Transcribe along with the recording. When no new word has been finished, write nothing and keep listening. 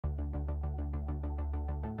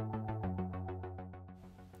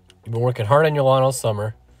You've been working hard on your lawn all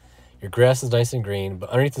summer. Your grass is nice and green, but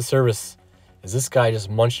underneath the surface is this guy just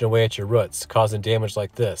munching away at your roots, causing damage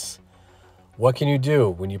like this. What can you do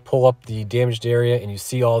when you pull up the damaged area and you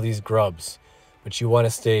see all these grubs, but you want to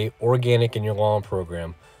stay organic in your lawn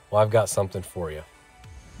program? Well, I've got something for you.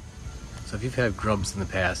 So if you've had grubs in the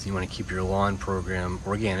past and you want to keep your lawn program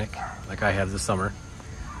organic, like I have this summer,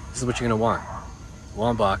 this is what you're going to want.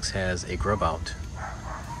 Lawnbox has a Grubout.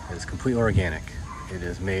 It is completely organic. It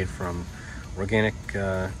is made from organic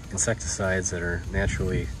insecticides that are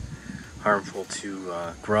naturally harmful to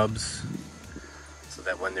grubs, so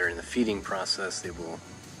that when they're in the feeding process, they will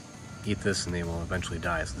eat this and they will eventually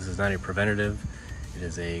die. So this is not a preventative, it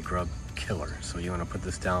is a grub killer. So you want to put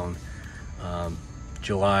this down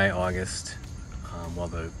July, August, while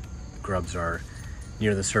the grubs are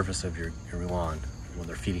near the surface of your lawn, when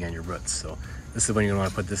they're feeding on your roots. So this is when you're going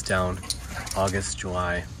to want to put this down, August,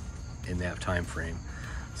 July, in that time frame.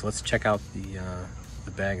 So let's check out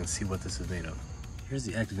the bag and see what this is made of. Here's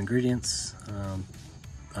the active ingredients.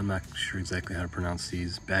 I'm not sure exactly how to pronounce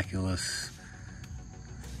these. Bacillus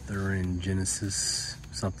thuringiensis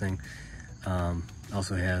something.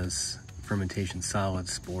 Also has fermentation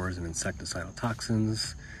solids, spores, and insecticidal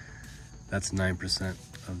toxins. That's 9%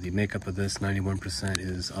 of the makeup of this. 91%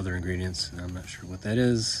 is other ingredients, and I'm not sure what that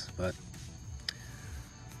is, but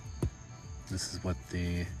this is what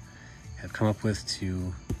they have come up with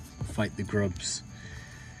to fight the grub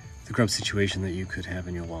situation that you could have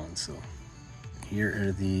in your lawn. So here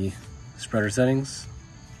are the spreader settings.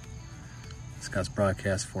 Scott's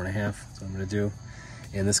broadcast 4.5, that's what I'm going to do.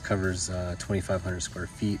 And this covers 2,500 square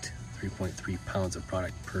feet, 3.3 pounds of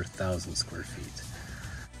product per 1,000 square feet.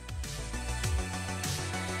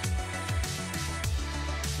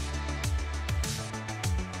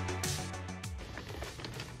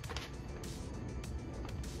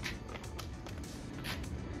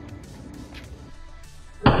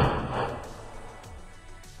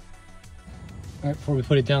 All right, before we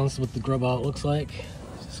put it down, this is what the Grubout looks like.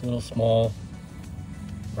 It's just little small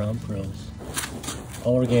brown prills.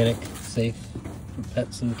 All organic, safe for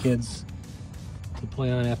pets and kids to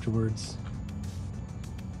play on afterwards.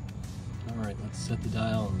 All right, let's set the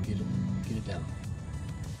dial and get it down.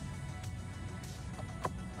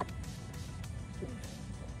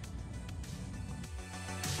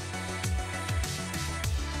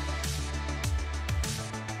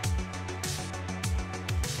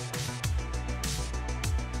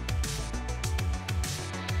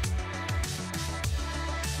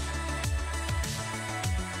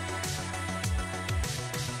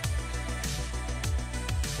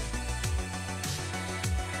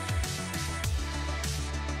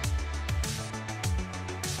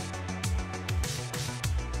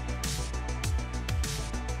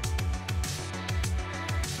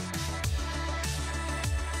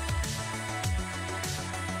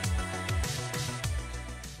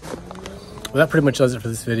 Well, that pretty much does it for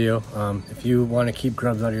this video. If you want to keep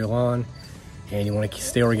grubs out of your lawn and you want to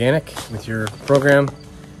stay organic with your program,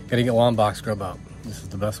 you got to get Lawnbox Grubout. This is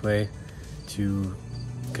the best way to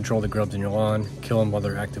control the grubs in your lawn, kill them while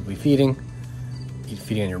they're actively feeding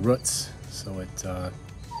on your roots, so it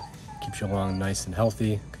keeps your lawn nice and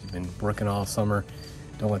healthy. You've been working all summer.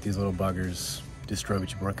 Don't let these little buggers destroy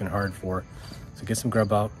what you're working hard for. So get some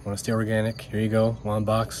Grubout. Want to stay organic? Here you go,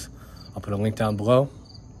 Lawnbox. I'll put a link down below.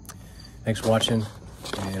 Thanks for watching,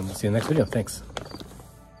 and we'll see you in the next video. Thanks.